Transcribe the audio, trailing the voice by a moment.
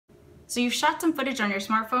So you've shot some footage on your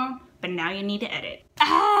smartphone, but now you need to edit.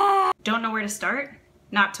 Don't know where to start?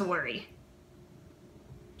 Not to worry.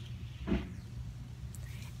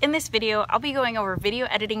 In this video, I'll be going over video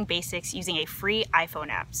editing basics using a free iPhone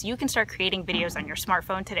app, so you can start creating videos on your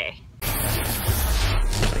smartphone today.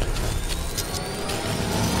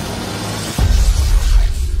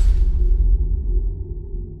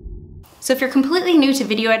 So if you're completely new to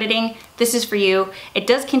video editing, this is for you. It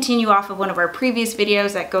does continue off of one of our previous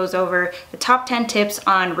videos that goes over the top 10 tips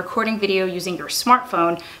on recording video using your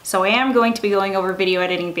smartphone. So I am going to be going over video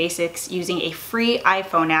editing basics using a free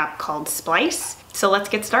iPhone app called Splice. So let's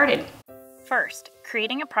get started. First,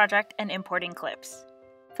 creating a project and importing clips.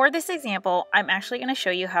 For this example, I'm actually going to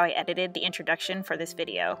show you how I edited the introduction for this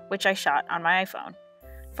video, which I shot on my iPhone.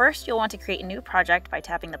 First, you'll want to create a new project by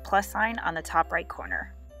tapping the plus sign on the top right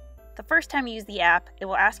corner. The first time you use the app, it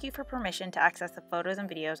will ask you for permission to access the photos and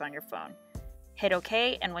videos on your phone. Hit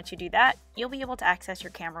OK, and once you do that, you'll be able to access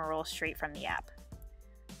your camera roll straight from the app.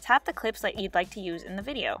 Tap the clips that you'd like to use in the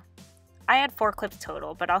video. I had 4 clips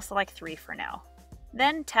total, but I'll select 3 for now.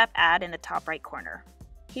 Then tap Add in the top right corner.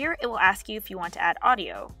 Here it will ask you if you want to add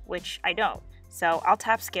audio, which I don't, so I'll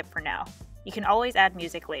tap Skip for now. You can always add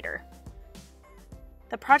music later.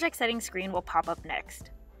 The project settings screen will pop up next.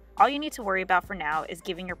 All you need to worry about for now is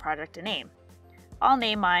giving your project a name. I'll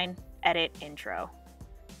name mine Edit Intro.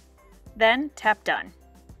 Then tap Done.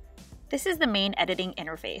 This is the main editing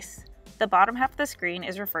interface. The bottom half of the screen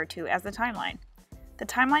is referred to as the timeline. The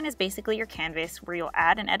timeline is basically your canvas where you'll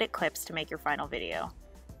add and edit clips to make your final video.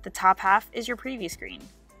 The top half is your preview screen.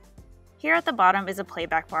 Here at the bottom is a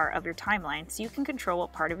playback bar of your timeline so you can control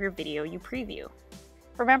what part of your video you preview.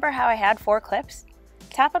 Remember how I had 4 clips?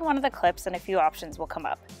 Tap on one of the clips and a few options will come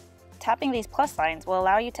up. Tapping these plus signs will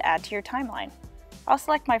allow you to add to your timeline. I'll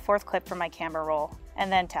select my 4th clip from my camera roll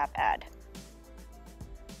and then tap Add.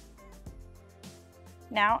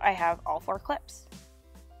 Now I have all 4 clips.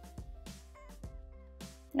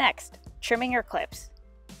 Next, trimming your clips.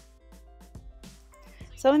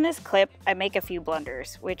 So in this clip, I make a few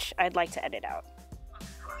blunders, which I'd like to edit out.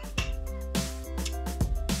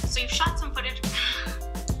 So you've shot some footage.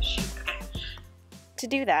 Shoot, okay. To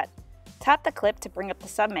do that, tap the clip to bring up the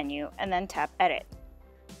submenu and then tap Edit.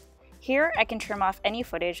 Here I can trim off any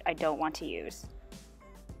footage I don't want to use.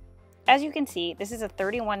 As you can see, this is a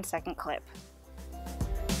 31-second clip.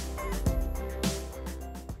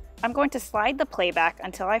 I'm going to slide the playback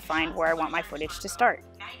until I find where I want my footage to start.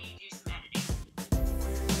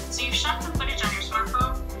 So you've shot some footage on your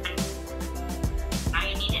smartphone, and now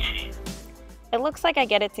you need to edit. It looks like I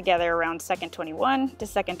get it together around second 21 to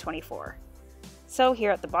second 24. So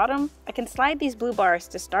here at the bottom, I can slide these blue bars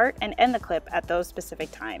to start and end the clip at those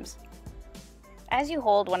specific times. As you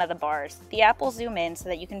hold one of the bars, the app will zoom in so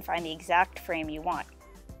that you can find the exact frame you want.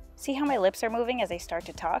 See how my lips are moving as I start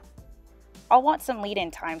to talk? I'll want some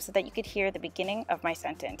lead-in time so that you could hear the beginning of my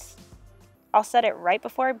sentence. I'll set it right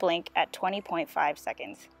before I blink at 20.5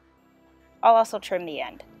 seconds. I'll also trim the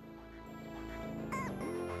end.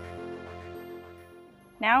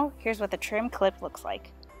 Now, here's what the trim clip looks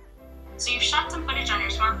like. So you've shot some footage on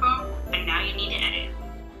your smartphone, but now you need to edit.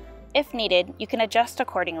 If needed, you can adjust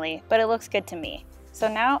accordingly, but it looks good to me. So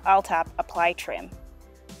now I'll tap Apply Trim.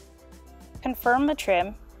 Confirm the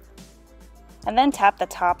trim, and then tap the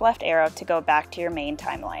top left arrow to go back to your main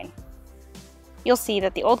timeline. You'll see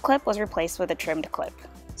that the old clip was replaced with a trimmed clip.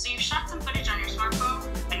 So you've shot some footage on your smartphone,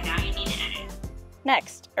 but now you need to edit.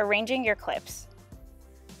 Next, arranging your clips.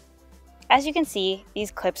 As you can see,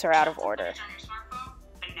 these clips are out of order.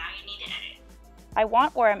 I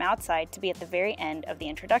want Where I'm Outside to be at the very end of the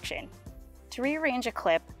introduction. To rearrange a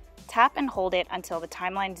clip, tap and hold it until the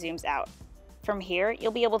timeline zooms out. From here,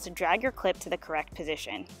 you'll be able to drag your clip to the correct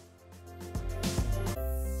position.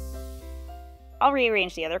 I'll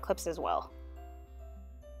rearrange the other clips as well.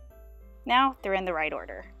 Now they're in the right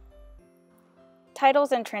order.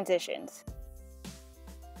 Titles and transitions.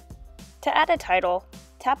 To add a title,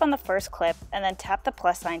 tap on the first clip and then tap the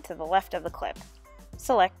plus sign to the left of the clip.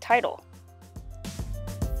 Select Title.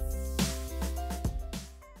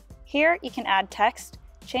 Here you can add text,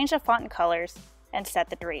 change the font and colors, and set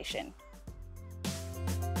the duration.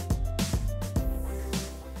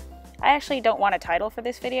 I actually don't want a title for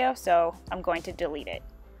this video, so I'm going to delete it.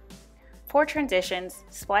 For transitions,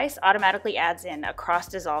 Splice automatically adds in a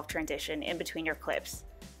cross-dissolve transition in between your clips,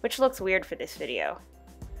 which looks weird for this video.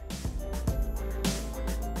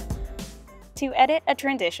 To edit a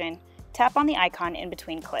transition, tap on the icon in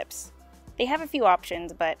between clips. They have a few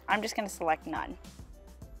options, but I'm just going to select none.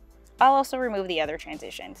 I'll also remove the other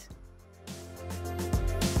transitions.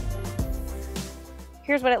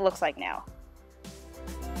 Here's what it looks like now.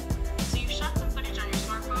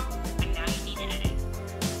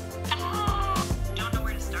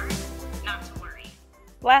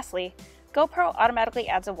 Lastly, GoPro automatically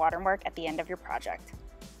adds a watermark at the end of your project.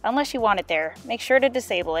 Unless you want it there, make sure to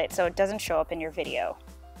disable it so it doesn't show up in your video.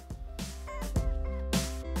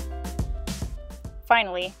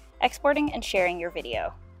 Finally, exporting and sharing your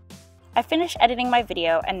video. I finished editing my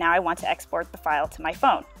video and now I want to export the file to my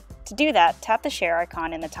phone. To do that, tap the share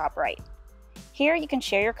icon in the top right. Here you can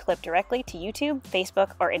share your clip directly to YouTube,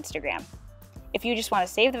 Facebook, or Instagram. If you just want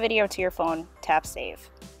to save the video to your phone, tap Save.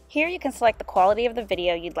 Here you can select the quality of the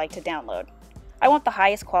video you'd like to download. I want the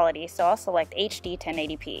highest quality, so I'll select HD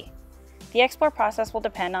 1080p. The export process will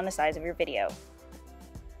depend on the size of your video.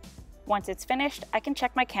 Once it's finished, I can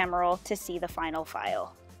check my camera roll to see the final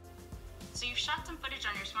file. So you've shot some footage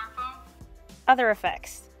on your smartphone? Other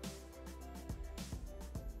effects.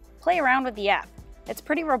 Play around with the app. It's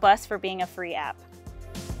pretty robust for being a free app.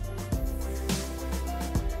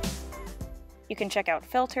 You can check out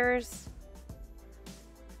filters,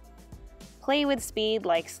 play with speed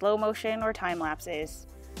like slow motion or time lapses,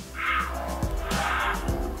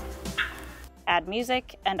 add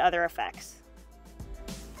music and other effects.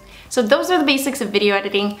 So those are the basics of video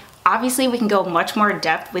editing. Obviously we can go much more in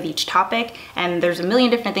depth with each topic and there's a million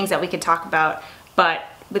different things that we could talk about, but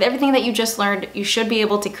with everything that you just learned, you should be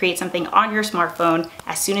able to create something on your smartphone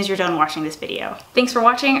as soon as you're done watching this video. Thanks for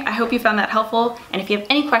watching. I hope you found that helpful. And if you have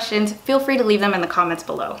any questions, feel free to leave them in the comments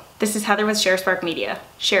below. This is Heather with ShareSpark Media.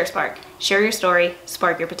 ShareSpark. Share your story,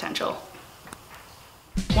 spark your potential.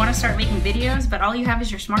 Want to start making videos, but all you have is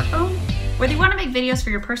your smartphone? Whether you want to make videos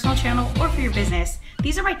for your personal channel or for your business,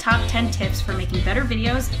 these are my top 10 tips for making better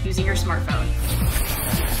videos using your smartphone.